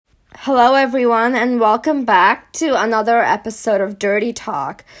Hello, everyone, and welcome back to another episode of Dirty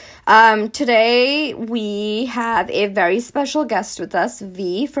Talk. Today, we have a very special guest with us,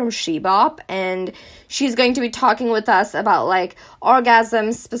 V from SheBop, and she's going to be talking with us about,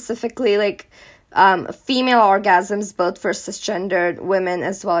 orgasms, specifically, female orgasms, both for cisgendered women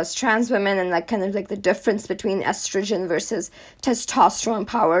as well as trans women, and, the difference between estrogen versus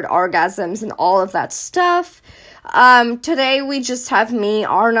testosterone-powered orgasms and all of that stuff. Today we just have me,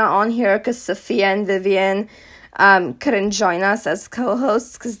 Aarna, on here because Sophia and Vivian couldn't join us as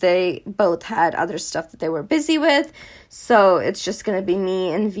co-hosts because they both had other stuff that they were busy with. So it's just gonna be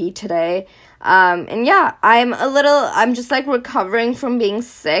me and V today. I'm just recovering from being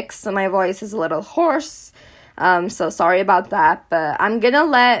sick, so my voice is a little hoarse. So sorry about that, but I'm gonna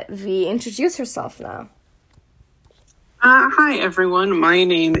let V introduce herself now. Hi, everyone. My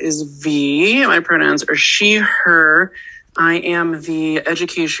name is V. My pronouns are she, her. I am the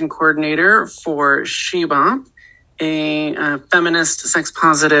education coordinator for SheBop, a feminist,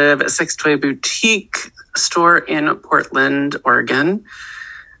 sex-positive sex toy boutique store in Portland, Oregon.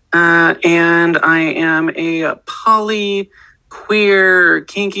 And I am a poly, queer,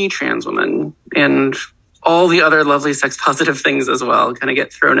 kinky trans woman, and all the other lovely sex-positive things as well kind of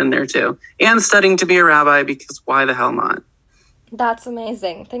get thrown in there too. And studying to be a rabbi, because why the hell not? That's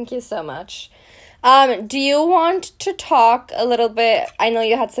amazing. Thank you so much. Do you want to talk a little bit? I know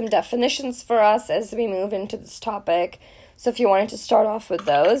you had some definitions for us as we move into this topic, so if you wanted to start off with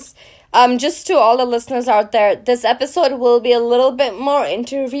those. Just to all the listeners out there, this episode will be a little bit more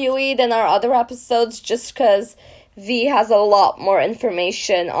interviewy than our other episodes, just because V has a lot more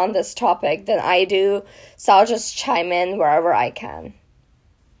information on this topic than I do, so I'll just chime in wherever I can.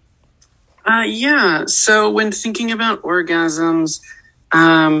 So when thinking about orgasms,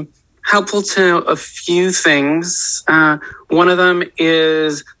 helpful to know a few things. One of them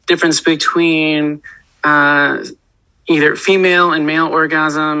is difference between either female and male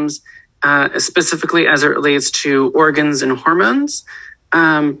orgasms, specifically as it relates to organs and hormones.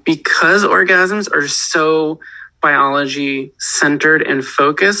 Because orgasms are so biology centered and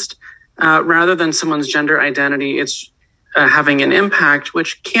focused, rather than someone's gender identity, it's having an impact,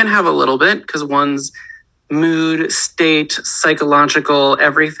 which can have a little bit because one's mood, state, psychological,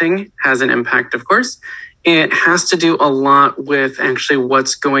 everything has an impact, of course. It has to do a lot with actually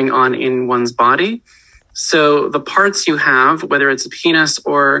what's going on in one's body. So the parts you have, whether it's a penis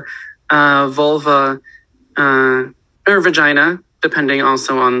or vulva or vagina, depending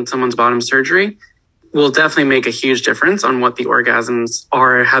also on someone's bottom surgery, will definitely make a huge difference on what the orgasms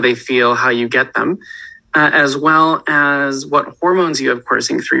are, how they feel, how you get them, as well as what hormones you have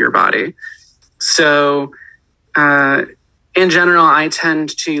coursing through your body. So in general, I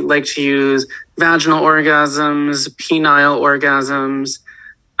tend to like to use vaginal orgasms, penile orgasms,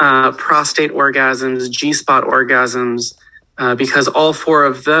 prostate orgasms, G-spot orgasms, because all four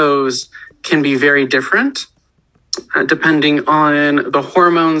of those can be very different depending on the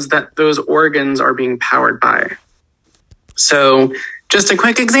hormones that those organs are being powered by. So just a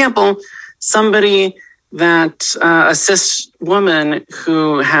quick example, somebody that a cis woman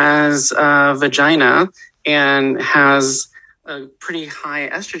who has a vagina and has a pretty high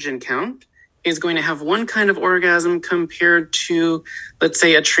estrogen count is going to have one kind of orgasm compared to, let's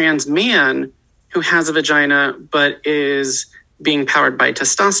say, a trans man who has a vagina but is being powered by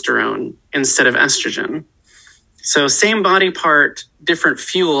testosterone instead of estrogen. So same body part, different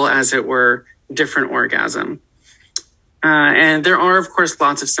fuel, as it were, different orgasm. And there are, of course,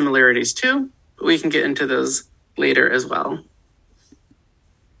 lots of similarities too, but we can get into those later as well.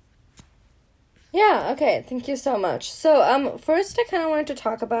 Yeah, okay, thank you so much. So, first I kind of wanted to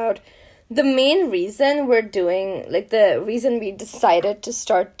talk about the main reason we're doing, the reason we decided to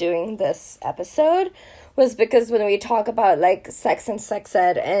start doing this episode was because when we talk about, sex and sex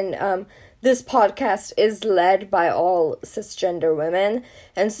ed, and, this podcast is led by all cisgender women,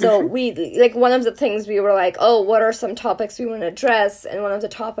 and so we, one of the things we were what are some topics we want to address, and one of the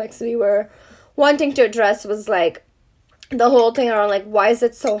topics we were wanting to address was, the whole thing around, why is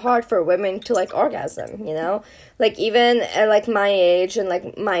it so hard for women to, orgasm, you know? Even at, my age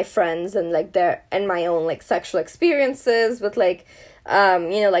and, my friends and, their, and my own, sexual experiences with,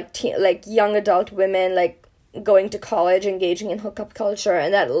 young adult women, going to college, engaging in hookup culture,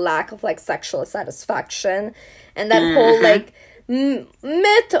 and that lack of, sexual satisfaction, and that whole,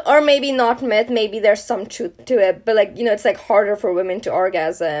 myth, or maybe not myth, maybe there's some truth to it, but, it's, harder for women to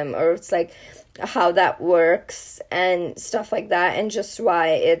orgasm, or it's, how that works, and stuff like that, and just why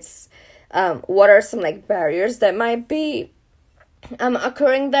it's, what are some, barriers that might be,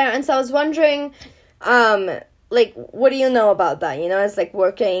 occurring there, and so I was wondering, like, what do you know about that? You know, it's like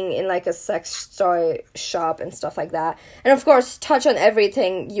working in like a sex toy shop and stuff like that. And of course, touch on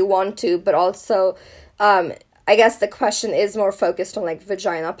everything you want to, but also, I guess the question is more focused on like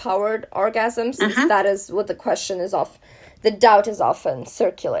vagina-powered orgasms, since that is what the question is the doubt is often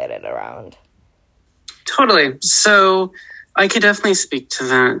circulated around. Totally. So I could definitely speak to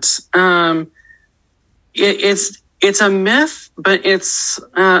that. It's a myth, but it's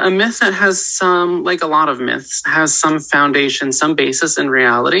a myth that has some, like a lot of myths, has some foundation, some basis in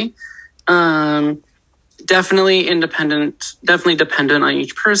reality. Definitely dependent on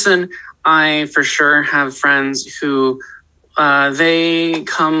each person. I for sure have friends who they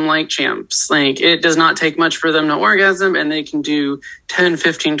come like champs. Like, it does not take much for them to orgasm, and they can do 10,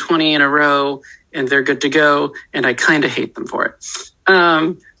 15, 20 in a row, and they're good to go. And I kind of hate them for it.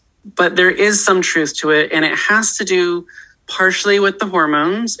 But there is some truth to it, and it has to do partially with the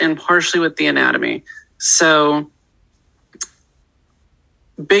hormones and partially with the anatomy. So,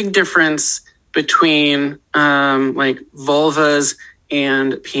 big difference between like vulvas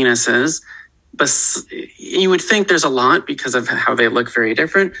and penises. But you would think there's a lot because of how they look very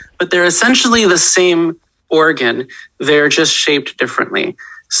different, but they're essentially the same organ. They're just shaped differently.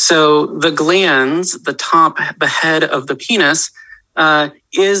 So the glands, the head of the penis,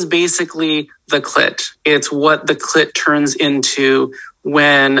 is basically the clit. It's what the clit turns into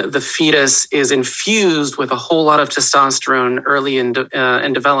when the fetus is infused with a whole lot of testosterone early in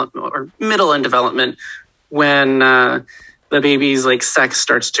development, or middle in development, when the baby's like sex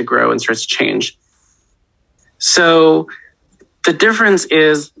starts to grow and starts to change. So the difference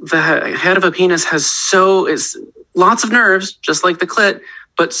is the head of a penis is lots of nerves, just like the clit,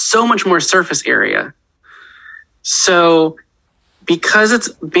 but so much more surface area. So because it's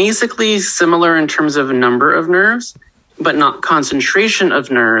basically similar in terms of number of nerves, but not concentration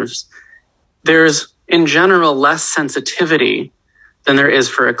of nerves, there's in general less sensitivity than there is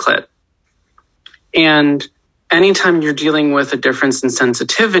for a clit. And anytime you're dealing with a difference in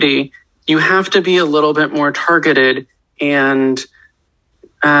sensitivity, you have to be a little bit more targeted and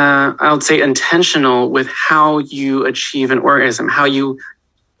I would say intentional with how you achieve an orgasm, how you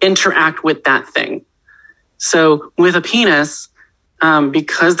interact with that thing. So with a penis,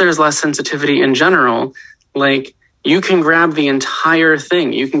 because there's less sensitivity in general, like, you can grab the entire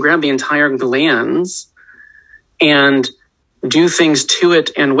thing. You can grab the entire glands and do things to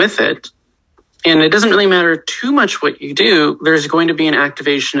it and with it. And it doesn't really matter too much what you do. There's going to be an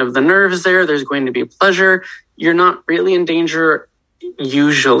activation of the nerves there. There's going to be pleasure. You're not really in danger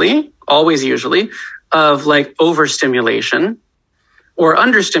always usually, of like overstimulation or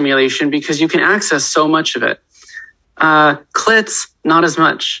understimulation, because you can access so much of it. Clits, not as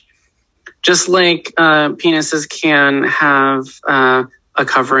much. Just like penises can have a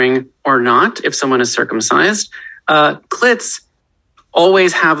covering or not if someone is circumcised, clits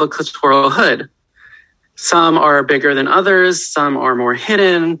always have a clitoral hood. Some are bigger than others. Some are more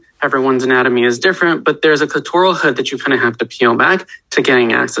hidden. Everyone's anatomy is different, but there's a clitoral hood that you kind of have to peel back to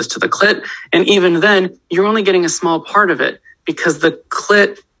getting access to the clit. And even then, you're only getting a small part of it, because the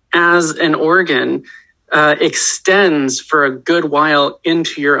clit as an organ extends for a good while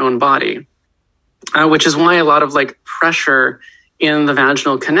into your own body, which is why a lot of like pressure in the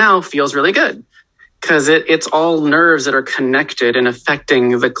vaginal canal feels really good, because it's all nerves that are connected and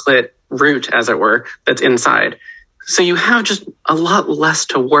affecting the clit root, as it were, that's inside. So you have just a lot less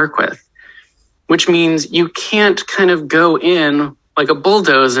to work with, which means you can't kind of go in like a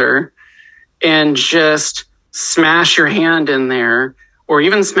bulldozer and just smash your hand in there or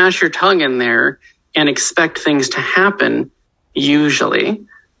even smash your tongue in there and expect things to happen. Usually,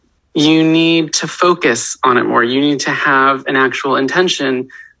 you need to focus on it more. You need to have an actual intention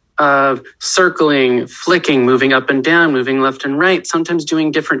of circling, flicking, moving up and down, moving left and right, sometimes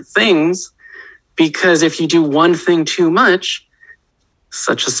doing different things, because if you do one thing too much,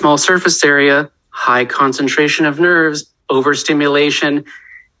 such a small surface area, high concentration of nerves, overstimulation,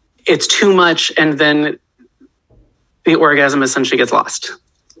 it's too much, and then the orgasm essentially gets lost.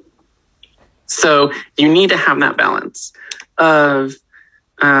 So you need to have that balance of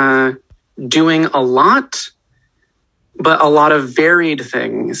doing a lot, but a lot of varied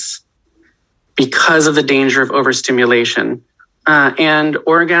things because of the danger of overstimulation. And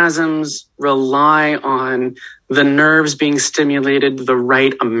orgasms rely on the nerves being stimulated the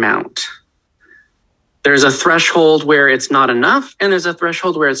right amount. There's a threshold where it's not enough, and there's a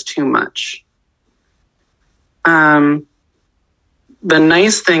threshold where it's too much. The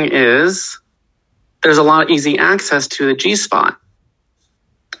nice thing is there's a lot of easy access to the G-spot,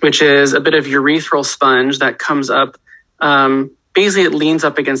 which is a bit of urethral sponge that comes up. Basically, it leans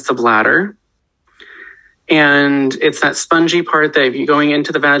up against the bladder. And it's that spongy part that if you're going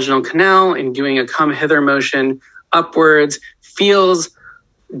into the vaginal canal and doing a come hither motion upwards feels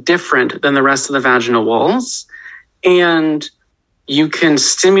different than the rest of the vaginal walls. And you can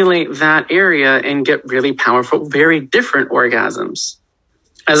stimulate that area and get really powerful, very different orgasms.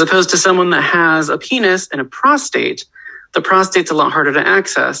 As opposed to someone that has a penis and a prostate, the prostate's a lot harder to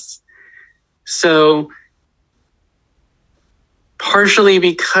access. So partially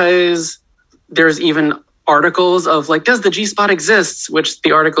because there's even articles of like, does the G-spot exist? Which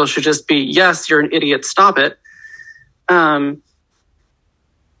the article should just be, yes, you're an idiot, stop it.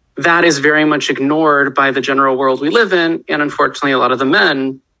 That is very much ignored by the general world we live in, and unfortunately a lot of the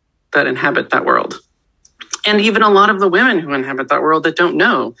men that inhabit that world. And even a lot of the women who inhabit that world that don't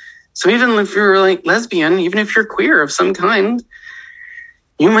know. So even if you're like lesbian, even if you're queer of some kind,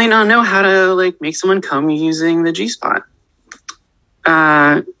 you might not know how to like make someone come using the G-spot.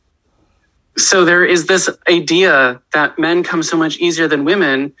 So there is this idea that men come so much easier than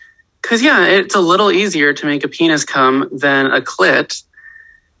women, because yeah, it's a little easier to make a penis come than a clit,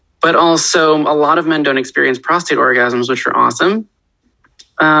 but also a lot of men don't experience prostate orgasms, which are awesome.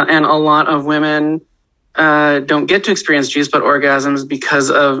 And a lot of women don't get to experience G-spot orgasms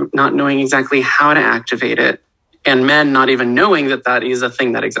because of not knowing exactly how to activate it, and men not even knowing that that is a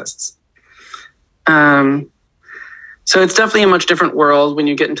thing that exists. So it's definitely a much different world when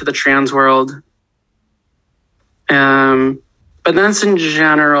you get into the trans world. But that's in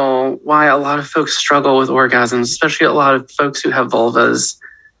general why a lot of folks struggle with orgasms, especially a lot of folks who have vulvas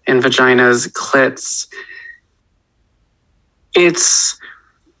and vaginas, clits. It's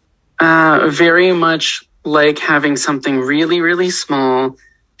very much like having something really, really small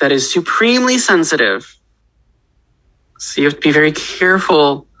that is supremely sensitive. So you have to be very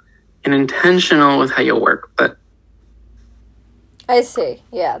careful and intentional with how you work. But I see.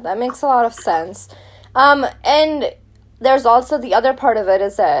 Yeah, that makes a lot of sense. And there's also the other part of it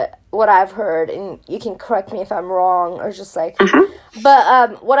is that what I've heard, and you can correct me if I'm wrong or just like,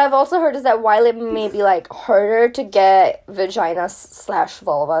 but what I've also heard is that while it may be like harder to get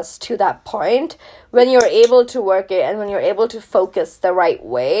vaginas/vulvas to that point, when you're able to work it and when you're able to focus the right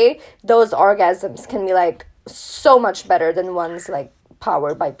way, those orgasms can be like so much better than ones like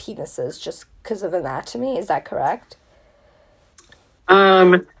powered by penises just because of anatomy. Is that correct?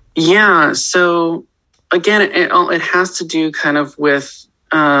 Yeah. So again, it has to do kind of with,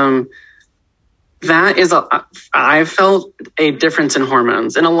 that is, I felt a difference in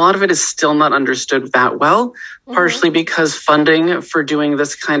hormones, and a lot of it is still not understood that well, partially because funding for doing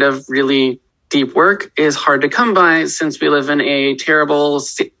this kind of really deep work is hard to come by since we live in a terrible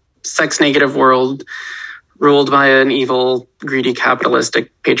sex negative world ruled by an evil, greedy,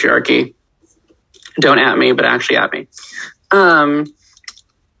 capitalistic patriarchy. Don't at me, but actually at me.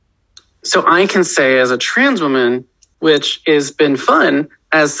 So I can say as a trans woman, which has been fun,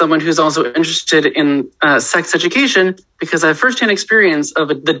 as someone who's also interested in sex education, because I have firsthand experience of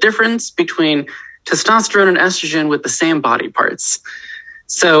the difference between testosterone and estrogen with the same body parts.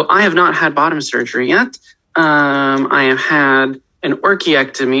 So I have not had bottom surgery yet. I have had an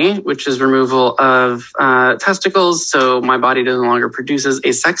orchiectomy, which is removal of testicles. So my body no longer produces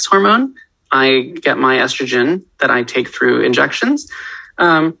a sex hormone. I get my estrogen that I take through injections.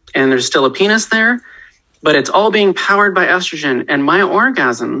 And there's still a penis there, but it's all being powered by estrogen. And my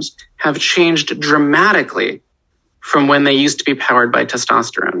orgasms have changed dramatically from when they used to be powered by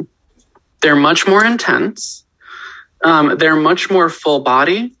testosterone. They're much more intense. They're much more full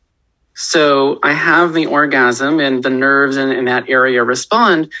body. So I have the orgasm and the nerves in that area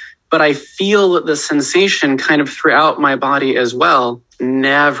respond, but I feel the sensation kind of throughout my body as well.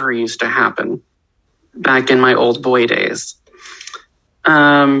 Never used to happen back in my old boy days.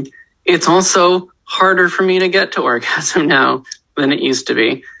 It's also harder for me to get to orgasm now than it used to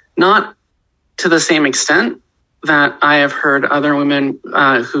be. Not to the same extent that I have heard other women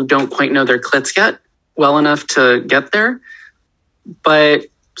who don't quite know their clits yet well enough to get there. But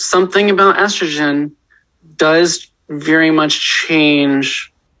something about estrogen does very much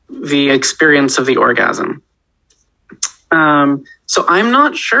change the experience of the orgasm. So I'm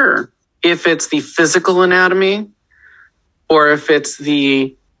not sure if it's the physical anatomy or if it's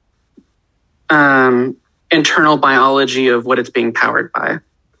the internal biology of what it's being powered by.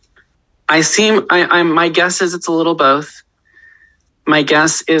 My guess is it's a little both. My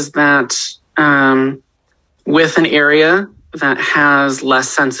guess is that with an area that has less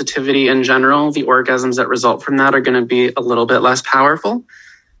sensitivity in general, the orgasms that result from that are going to be a little bit less powerful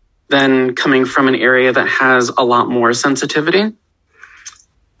than coming from an area that has a lot more sensitivity.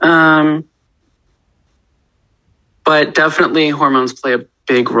 But definitely hormones play a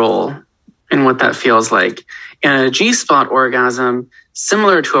big role and what that feels like. And a G-spot orgasm,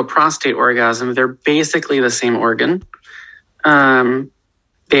 similar to a prostate orgasm, they're basically the same organ.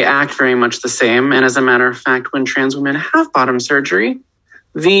 They act very much the same. And as a matter of fact, when trans women have bottom surgery,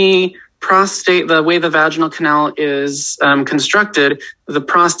 the prostate, the way the vaginal canal is constructed, the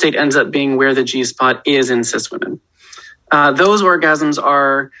prostate ends up being where the G-spot is in cis women. Those orgasms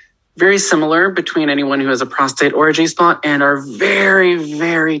are very similar between anyone who has a prostate or a G-spot and are very,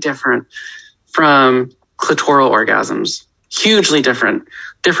 very different from clitoral orgasms. Hugely different.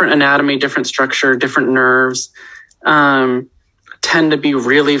 Different anatomy, different structure, different nerves. Tend to be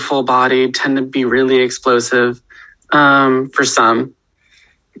really full-bodied, tend to be really explosive for some.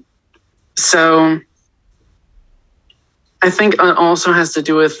 So I think it also has to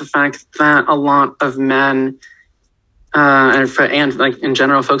do with the fact that a lot of men and like in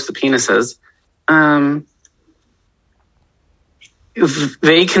general, folks with penises,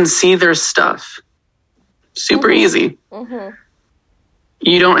 they can see their stuff super easy. Mm-hmm.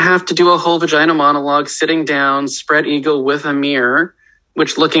 You don't have to do a whole vagina monologue sitting down, spread eagle with a mirror,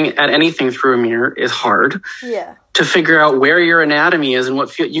 which looking at anything through a mirror is hard. Yeah. To figure out where your anatomy is and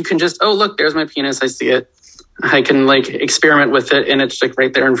what you can just, oh, look, there's my penis. I see it. I can like experiment with it and it's like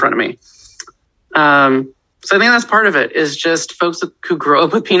right there in front of me. So I think that's part of it is just folks who grow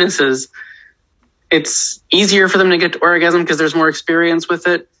up with penises. It's easier for them to get to orgasm because there's more experience with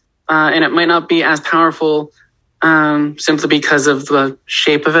it. And it might not be as powerful simply because of the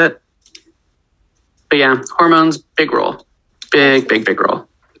shape of it. But yeah, hormones, big role. Big role.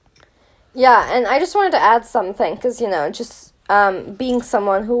 Yeah, and I just wanted to add something because, just being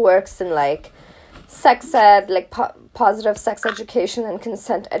someone who works in, like, sex ed, like, positive sex education and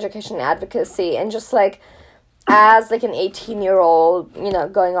consent education advocacy, and just, like, as, like, an 18-year-old,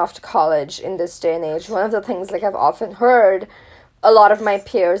 going off to college in this day and age, one of the things, like, I've often heard a lot of my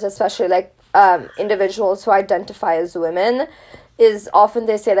peers, especially, like, individuals who identify as women, is often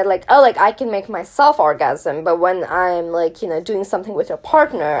they say that, like, oh, like, I can make myself orgasm, but when I'm, like, doing something with a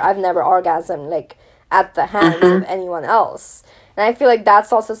partner, I've never orgasmed, like, at the hands of anyone else. And I feel like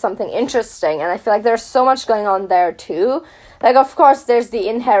that's also something interesting, and I feel like there's so much going on there, too. Like, of course, there's the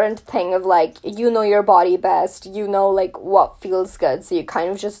inherent thing of, like, you know your body best, like, what feels good, so you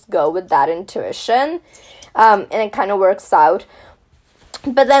kind of just go with that intuition, and it kind of works out.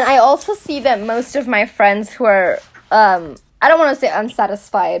 But then I also see that most of my friends who are, I don't want to say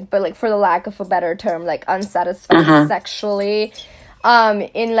unsatisfied, but, like, for the lack of a better term, like, unsatisfied sexually,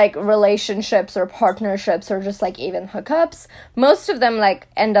 in, like, relationships or partnerships or just, like, even hookups, most of them, like,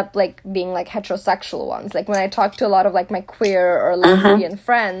 end up, like, being, like, heterosexual ones. Like, when I talk to a lot of, like, my queer or lesbian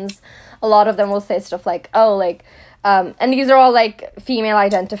friends, a lot of them will say stuff like, oh, like, and these are all, like,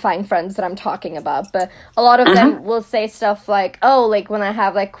 female-identifying friends that I'm talking about, but a lot of them will say stuff like, oh, like, when I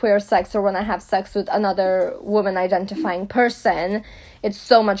have, like, queer sex or when I have sex with another woman-identifying person, it's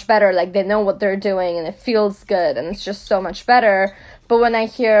so much better, like, they know what they're doing, and it feels good, and it's just so much better. But when I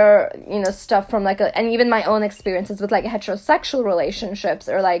hear, stuff from, like, and even my own experiences with, like, heterosexual relationships,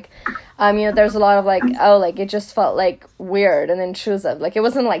 or, like, there's a lot of, like, oh, like, it just felt, like, weird and intrusive. Like, it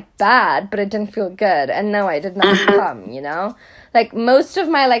wasn't, like, bad, but it didn't feel good. And no, I did not come, Like, most of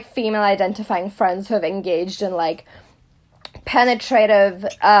my, like, female-identifying friends who have engaged in, like, penetrative,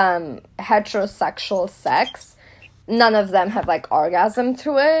 heterosexual sex, none of them have, like, orgasm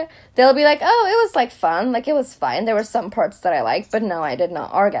through it. They'll be like, oh, it was, like, fun. Like, it was fine. There were some parts that I liked, but no, I did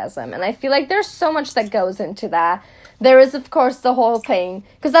not orgasm. And I feel like there's so much that goes into that. There is, of course, the whole thing,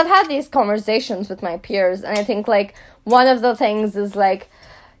 because I've had these conversations with my peers, and I think, like, one of the things is, like,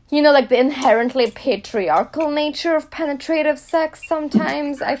 like, the inherently patriarchal nature of penetrative sex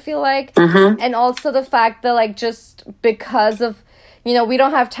sometimes, I feel like. And also the fact that, like, just because of, we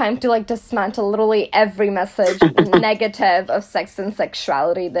don't have time to, like, dismantle literally every message negative of sex and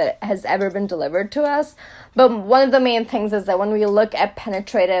sexuality that has ever been delivered to us. But one of the main things is that when we look at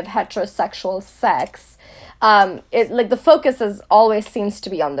penetrative heterosexual sex, the focus always seems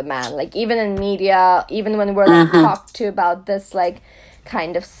to be on the man. Like, even in media, even when we're, like, talked to about this, like,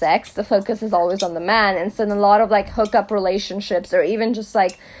 kind of sex, the focus is always on the man. And so in a lot of, like, hookup relationships, or even just,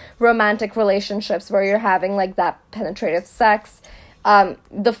 like, romantic relationships where you're having, like, that penetrative sex,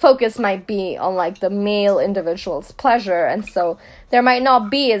 the focus might be on, like, the male individual's pleasure, and so there might not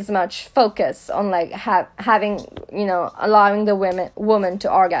be as much focus on, like, having, allowing the woman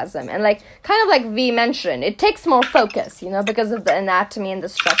to orgasm. And, like, kind of like V mentioned, it takes more focus, because of the anatomy and the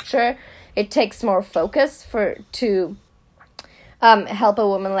structure. It takes more focus to help a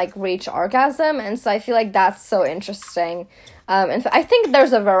woman, like, reach orgasm, and so I feel like that's so interesting. And I think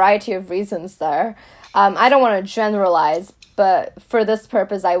there's a variety of reasons there. I don't want to generalize, But for this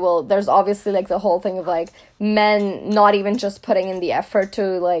purpose, there's obviously, like, the whole thing of, like, men not even just putting in the effort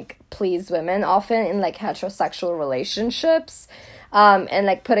to, like, please women, often in, like, heterosexual relationships, and,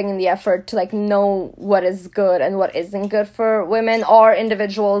 like, putting in the effort to, like, know what is good and what isn't good for women or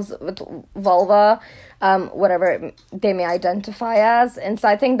individuals with vulva, whatever they may identify as. And so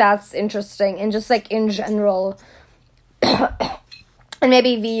I think that's interesting, and just, like, in general, and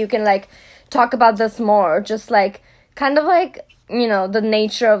maybe, V, you can, like, talk about this more, just, like, kind of, like, you know, the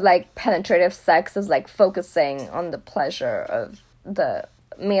nature of, like, penetrative sex is, like, focusing on the pleasure of the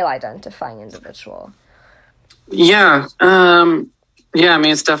male-identifying individual. Yeah. I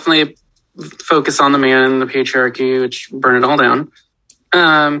mean, it's definitely focus on the man and the patriarchy, which burn it all down.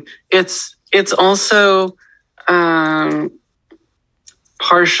 It's also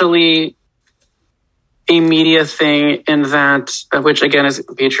partially a media thing in that, which again is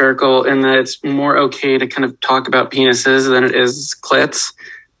patriarchal, in that it's more okay to kind of talk about penises than it is clits.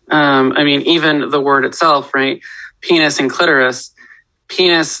 I mean, even the word itself, right? Penis and clitoris.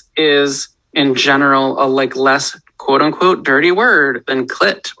 Penis is in general a, like, less quote unquote dirty word than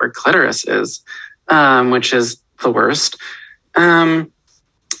clit or clitoris is, which is the worst. And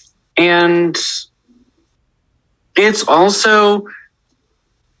it's also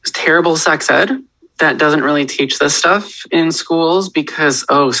terrible sex ed that doesn't really teach this stuff in schools because,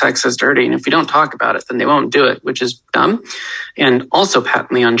 sex is dirty. And if you don't talk about it, then they won't do it, which is dumb and also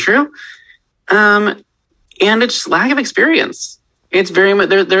patently untrue. And it's just lack of experience. It's very much,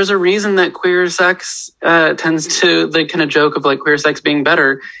 there's a reason that queer sex tends to, the kind of joke of, like, queer sex being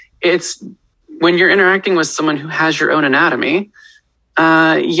better. It's when you're interacting with someone who has your own anatomy.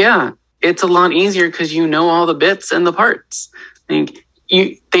 It's a lot easier because you know all the bits and the parts.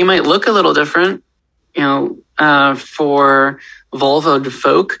 They might look a little different, you know, for vulva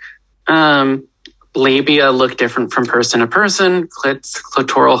folk. Labia look different from person to person.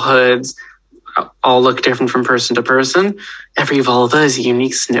 Clitoral hoods all look different from person to person. Every vulva is a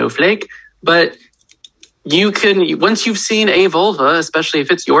unique snowflake. But you can, once you've seen a vulva, especially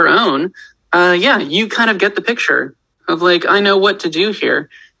if it's your own, you kind of get the picture of, like, I know what to do here.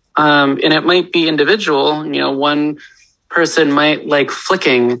 And it might be individual, you know, one person might like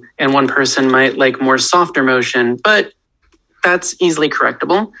flicking and one person might like more softer motion, but that's easily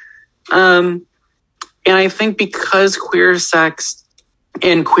correctable. And I think because queer sex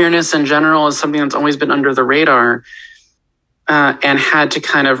and queerness in general is something that's always been under the radar and had to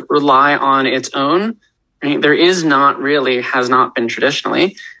kind of rely on its own, right? There is not really, has not been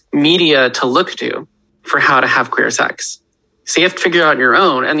traditionally, media to look to for how to have queer sex. So you have to figure out your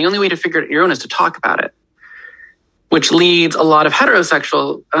own, and the only way to figure out your own is to talk about it, which leads a lot of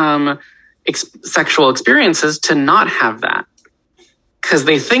heterosexual sexual experiences to not have that because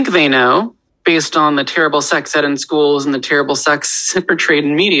they think they know based on the terrible sex ed in schools and the terrible sex portrayed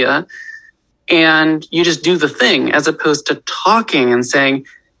in media. And you just do the thing as opposed to talking and saying,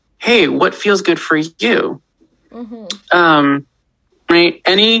 hey, what feels good for you? Mm-hmm. Right?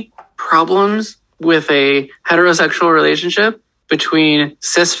 Any problems with a heterosexual relationship between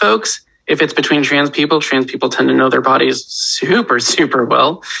cis folks, if it's between trans people tend to know their bodies super, super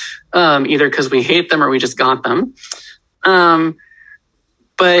well, either because we hate them or we just got them.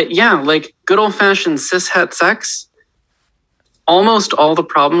 But yeah, like good old fashioned cis het sex, almost all the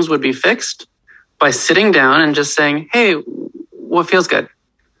problems would be fixed by sitting down and just saying, hey, what feels good?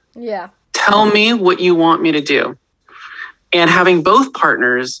 Yeah. Tell me what you want me to do. And having both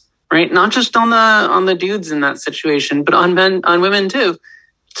partners, right? Not just on the dudes in that situation, but on women too,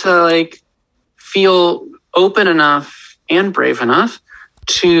 to like feel open enough and brave enough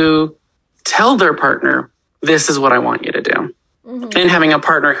to tell their partner, this is what I want you to do. Mm-hmm. And having a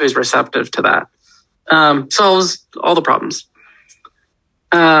partner who's receptive to that solves all the problems.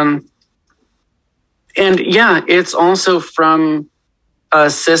 And yeah, it's also from a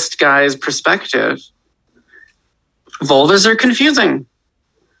cis guy's perspective. Vulvas are confusing.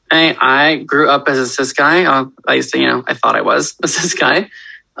 I grew up as a cis guy. I used to, I thought I was a cis guy,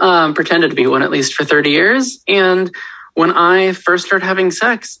 pretended to be one at least for 30 years. And when I first started having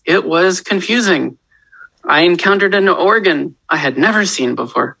sex, it was confusing. I encountered an organ I had never seen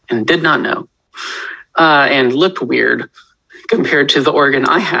before and did not know, and looked weird compared to the organ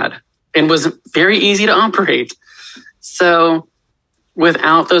I had and was very easy to operate. So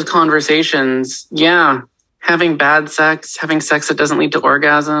without those conversations, yeah, having bad sex, having sex that doesn't lead to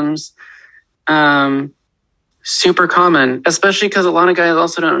orgasms, super common, especially because a lot of guys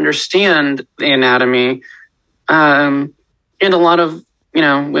also don't understand the anatomy. And a lot of,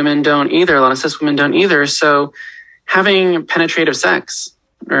 women don't either. A lot of cis women don't either. So having penetrative sex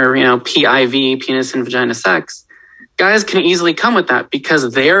or, PIV, penis and vagina sex, guys can easily come with that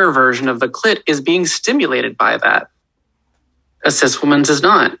because their version of the clit is being stimulated by that. A cis woman's is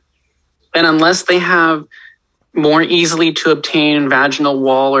not. And unless they have more easily to obtain vaginal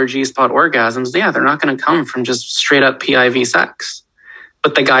wall or G-spot orgasms, they're not going to come from just straight up PIV sex.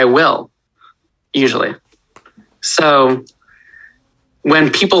 But the guy will, usually. So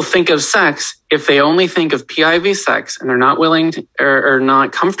when people think of sex, if they only think of PIV sex and they're not willing to, or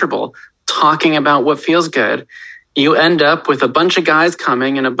not comfortable talking about what feels good, you end up with a bunch of guys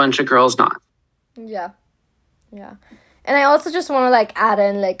coming and a bunch of girls not. Yeah. And I also just want to add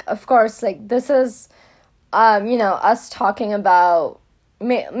in, of course, this is, us talking about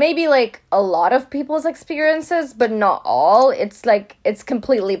maybe a lot of people's experiences, but not all. It's it's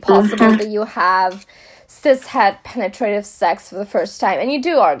completely possible that you have cishet penetrative sex for the first time and you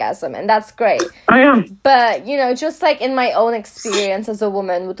do orgasm, and that's great. I am. But, just in my own experience as a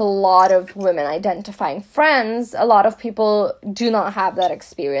woman with a lot of women identifying friends, a lot of people do not have that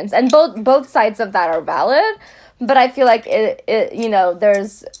experience. And both sides of that are valid. But I feel like it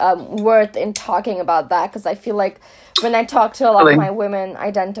there's worth in talking about that, because I feel like when I talk to a lot of my women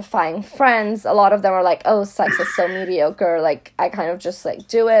identifying friends, a lot of them are like, oh, sex is so mediocre, I kind of just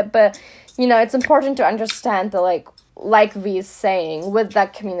do it. But, it's important to understand that like V is saying, with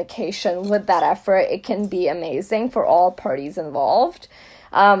that communication, with that effort, it can be amazing for all parties involved.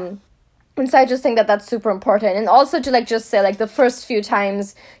 And so I just think that that's super important. And also to just say the first few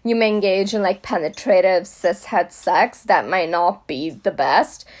times you may engage in penetrative cishet sex, that might not be the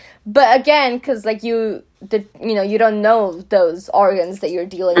best. But again, because you don't know those organs that you're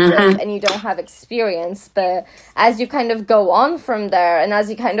dealing with, and you don't have experience. But as you kind of go on from there, and as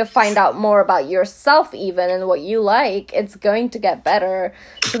you kind of find out more about yourself even and what you like, it's going to get better.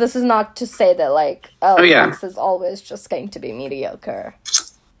 So this is not to say that sex is always just going to be mediocre.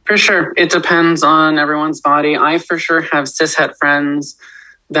 For sure. It depends on everyone's body. I for sure have cishet friends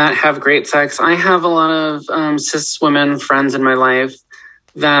that have great sex. I have a lot of cis women friends in my life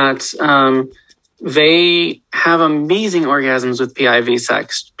that they have amazing orgasms with PIV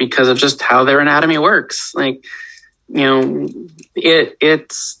sex because of just how their anatomy works. They have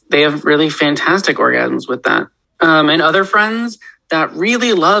really fantastic orgasms with that. And other friends that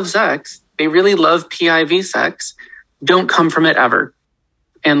really love sex, they really love PIV sex, don't come from it ever.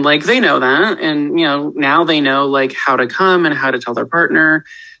 And they know that, and now they know how to come and how to tell their partner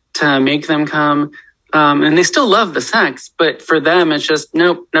to make them come. And they still love the sex, but for them it's just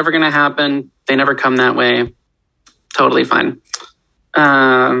nope, never gonna happen. They never come that way. Totally fine.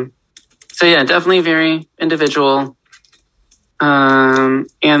 So yeah, definitely very individual. And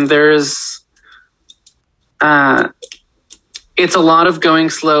there's it's a lot of going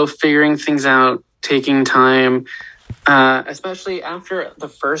slow, figuring things out, taking time. Especially after the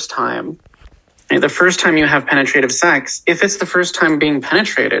first time. The first time you have penetrative sex, if it's the first time being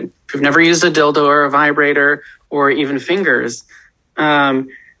penetrated, if you've never used a dildo or a vibrator or even fingers,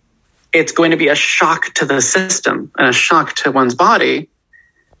 it's going to be a shock to the system and a shock to one's body.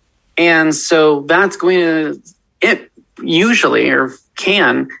 And so that's it usually or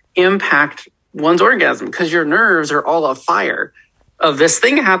can impact one's orgasm because your nerves are all afire of this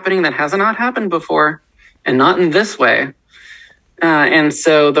thing happening that has not happened before. And not in this way. And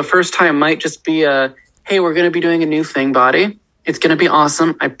so the first time might just be hey, we're going to be doing a new thing, body. It's going to be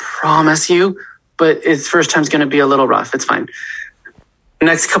awesome. I promise you. But its first time's going to be a little rough. It's fine.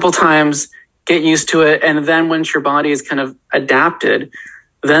 Next couple times, get used to it. And then once your body is kind of adapted,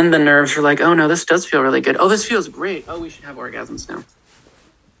 then the nerves are like, oh, no, this does feel really good. Oh, this feels great. Oh, we should have orgasms now.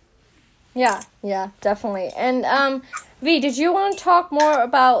 Yeah, definitely. And V, did you want to talk more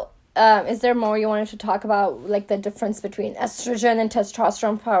about is there more you wanted to talk about, the difference between estrogen and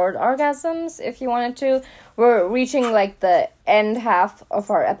testosterone-powered orgasms, if you wanted to? We're reaching, the end half of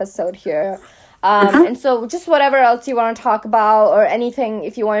our episode here. And so just whatever else you want to talk about, or anything,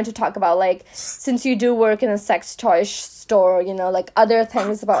 if you wanted to talk about, since you do work in a sex toy store, other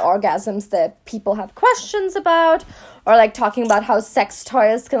things about orgasms that people have questions about, or, talking about how sex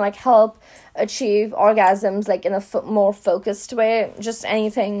toys can, help achieve orgasms in a more focused way. Just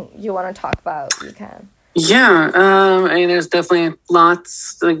anything you want to talk about, you can. Yeah, there's definitely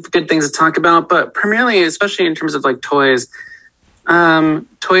lots of good things to talk about, but primarily, especially in terms of toys,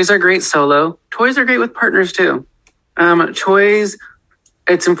 toys are great solo. Toys are great with partners too. Toys,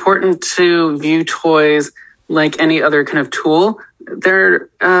 it's important to view toys like any other kind of tool. They're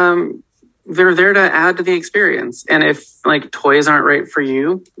there to add to the experience. And if toys aren't right for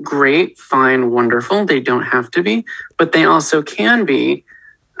you, great, fine, wonderful. They don't have to be, but they also can be.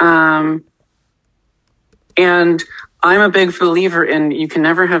 And I'm a big believer in you can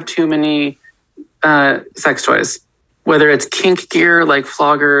never have too many sex toys. whether it's kink gear like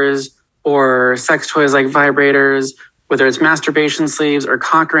floggers or sex toys like vibrators, whether it's masturbation sleeves or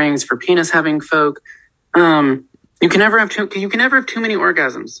cock rings for penis having folk. You can never have too many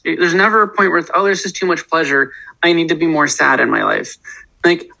orgasms. There's never a point where it's, oh, there's just too much pleasure. I need to be more sad in my life.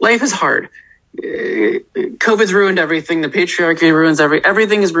 Like, life is hard. COVID's ruined everything. The patriarchy ruins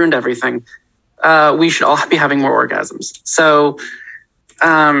everything has ruined everything. We should all be having more orgasms. So,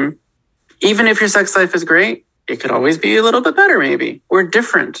 even if your sex life is great, it could always be a little bit better, maybe, or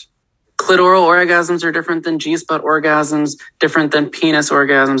different. Clitoral orgasms are different than G-spot orgasms, different than penis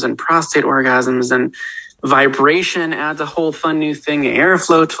orgasms and prostate orgasms, and vibration adds a whole fun new thing,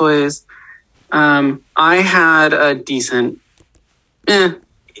 airflow toys. I had a decent,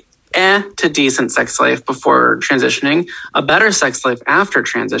 to decent sex life before transitioning, a better sex life after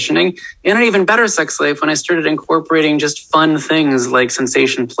transitioning, and an even better sex life when I started incorporating just fun things like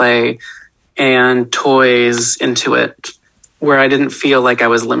sensation play and toys into it, where I didn't feel like I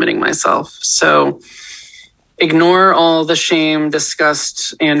was limiting myself. So ignore all the shame,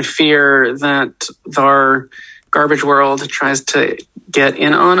 disgust, and fear that our garbage world tries to get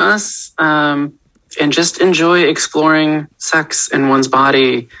in on us, and just enjoy exploring sex in one's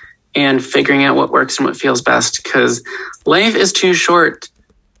body and figuring out what works and what feels best, because life is too short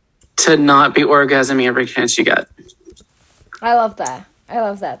to not be orgasming every chance you get. I love that.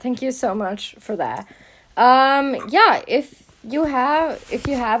 Thank you so much for that. Yeah, if you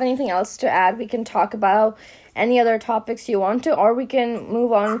have anything else to add, we can talk about any other topics you want to, or we can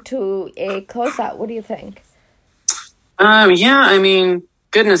move on to a closeout. What do you think? Yeah, I mean,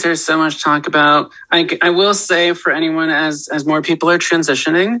 goodness, there's so much to talk about. I will say, for anyone, as more people are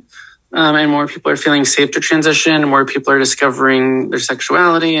transitioning, and more people are feeling safe to transition, and more people are discovering their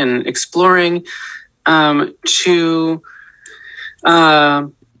sexuality and exploring, to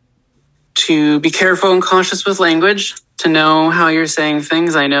be careful and cautious with language, to know how you're saying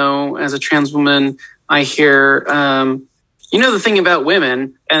things. I know as a trans woman, I hear, the thing about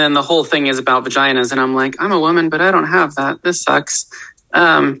women, and then the whole thing is about vaginas. And I'm like, I'm a woman, but I don't have that. This sucks.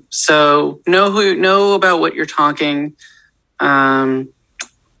 So know about what you're talking.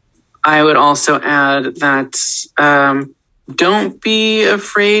 I would also add that, don't be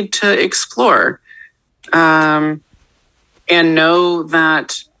afraid to explore, and know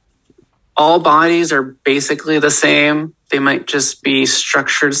that all bodies are basically the same. They might just be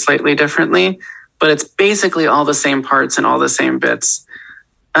structured slightly differently, but it's basically all the same parts and all the same bits.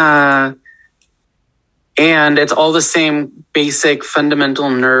 And it's all the same basic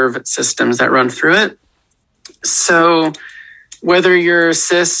fundamental nerve systems that run through it. So whether you're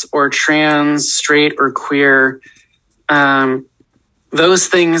cis or trans, straight or queer, those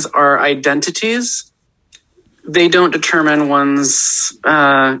things are identities. They don't determine one's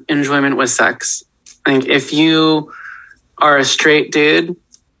enjoyment with sex. I think if you are a straight dude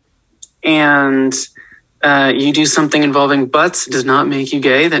and you do something involving butts, it does not make you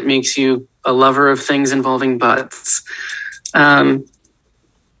gay. That makes you a lover of things involving butts.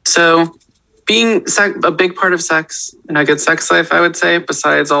 So being a big part of sex and a good sex life, I would say,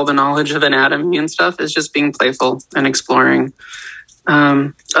 besides all the knowledge of anatomy and stuff, is just being playful and exploring.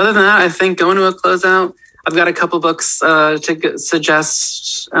 Other than that, I think going to a closeout, I've got a couple books to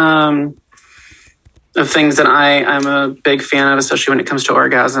suggest of things that I'm a big fan of, especially when it comes to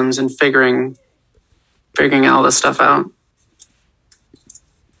orgasms and figuring all this stuff out.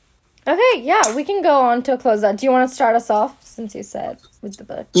 Okay, yeah, we can go on to a closeout. Do you want to start us off, since you said, with the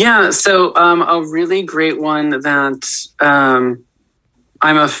book? Yeah, so a really great one that I'm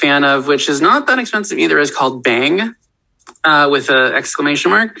a fan of, which is not that expensive either, is called Bang, with an exclamation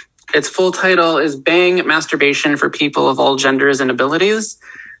mark. Its full title is Bang, Masturbation for People of All Genders and Abilities.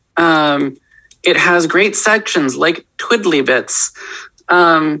 It has great sections like Twiddly Bits.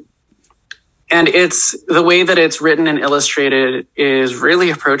 And it's the way that it's written and illustrated is really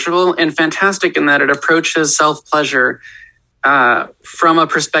approachable and fantastic in that it approaches self-pleasure from a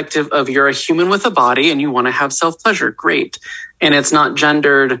perspective of, you're a human with a body and you want to have self-pleasure. Great. And it's not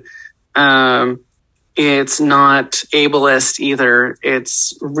gendered. It's not ableist either.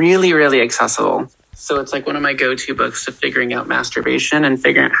 It's really, really accessible. So it's like one of my go-to books to figuring out masturbation and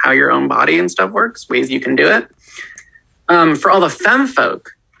figuring out how your own body and stuff works, ways you can do it. For all the femme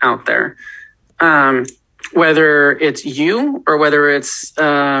folk out there, whether it's you or whether it's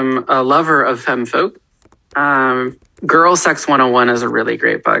a lover of femme folk, Girl Sex 101 is a really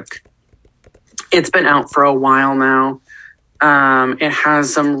great book. It's been out for a while now. It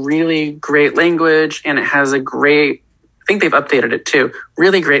has some really great language, and it has I think they've updated it too,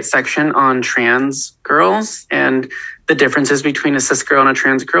 really great section on trans girls and the differences between a cis girl and a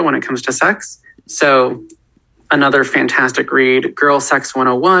trans girl when it comes to sex. So another fantastic read, Girl Sex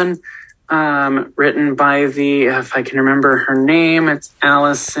 101, written by if I can remember her name, it's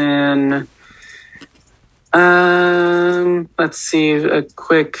Allison. Let's see, a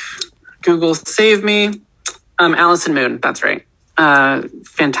quick Google save me. Allison Moon, that's right.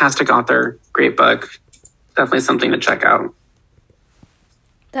 Fantastic author, great book. Definitely something to check out.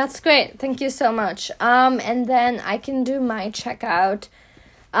 That's great. Thank you so much. And then I can do my checkout.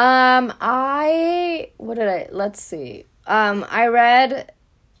 Let's see. I read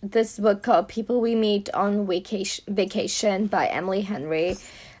this book called People We Meet on Vacation by Emily Henry.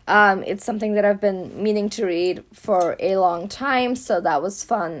 It's something that I've been meaning to read for a long time, so that was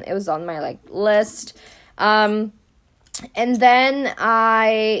fun. It was on my list. And then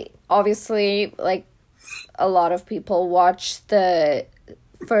I obviously, a lot of people, watched the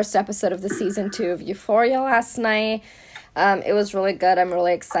first episode of the season 2 of Euphoria last night. It was really good. I'm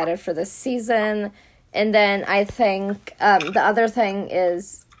really excited for this season. And then I think the other thing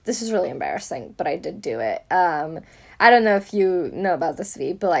is, this is really embarrassing, but I did do it. I don't know if you know about this,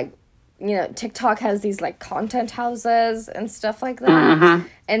 V, but TikTok has these content houses and stuff like that. Mm-hmm.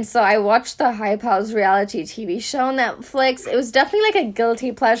 And so I watched the Hype House reality TV show on Netflix. It was definitely a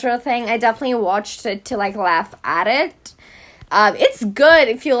guilty pleasure thing. I definitely watched it to laugh at it. It's good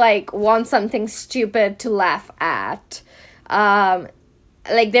if you want something stupid to laugh at.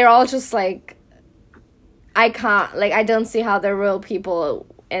 They're all just I can't, I don't see how they're real people,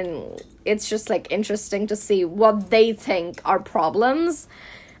 and it's just interesting to see what they think are problems,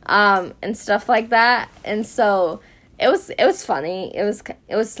 and stuff like that. And so it was funny. It was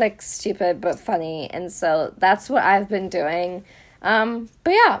stupid but funny, and so that's what I've been doing. But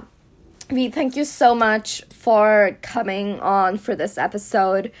yeah, V, thank you so much for coming on for this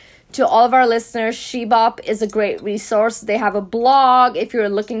episode. To all of our listeners, SheBop is a great resource. They have a blog if you're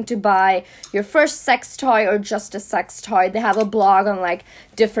looking to buy your first sex toy or just a sex toy. They have a blog on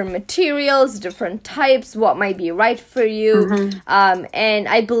different materials, different types, what might be right for you. Mm-hmm. And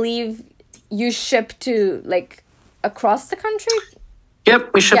I believe you ship to across the country.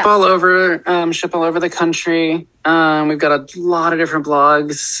 Yep, we ship all over the country. We've got a lot of different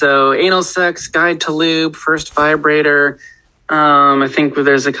blogs. So anal sex, guide to lube, first vibrator. I think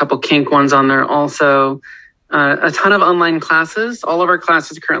there's a couple kink ones on there also. A ton of online classes. All of our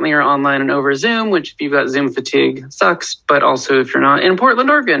classes currently are online and over Zoom, which if you've got Zoom fatigue sucks, but also if you're not in Portland,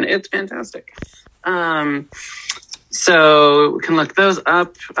 Oregon, it's fantastic. So we can look those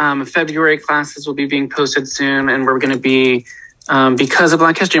up. February classes will be being posted soon, and we're going to be, because of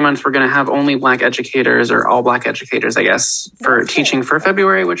Black History Month, we're going to have only Black educators, or all Black educators, I guess, for teaching for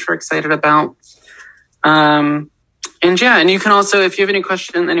February, which we're excited about. And you can also, if you have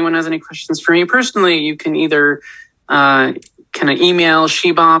anyone has any questions for me personally, you can either email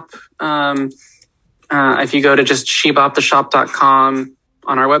SheBop. If you go to just SheBopTheShop.com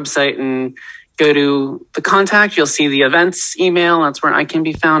on our website and go to the contact, you'll see the events email. That's where I can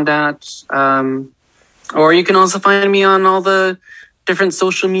be found at. Or you can also find me on all the different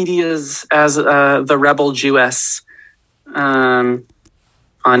social medias as the Rebel Jewess on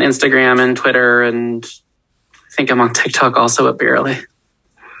Instagram and Twitter, and I think I'm on TikTok also, but barely.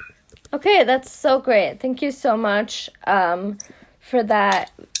 Okay, that's so great. Thank you so much for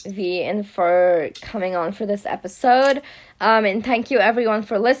that, V, and for coming on for this episode. And thank you everyone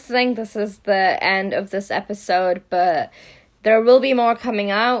for listening. This is the end of this episode, but there will be more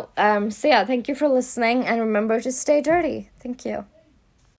coming out. So yeah, thank you for listening, and remember to stay dirty. Thank you.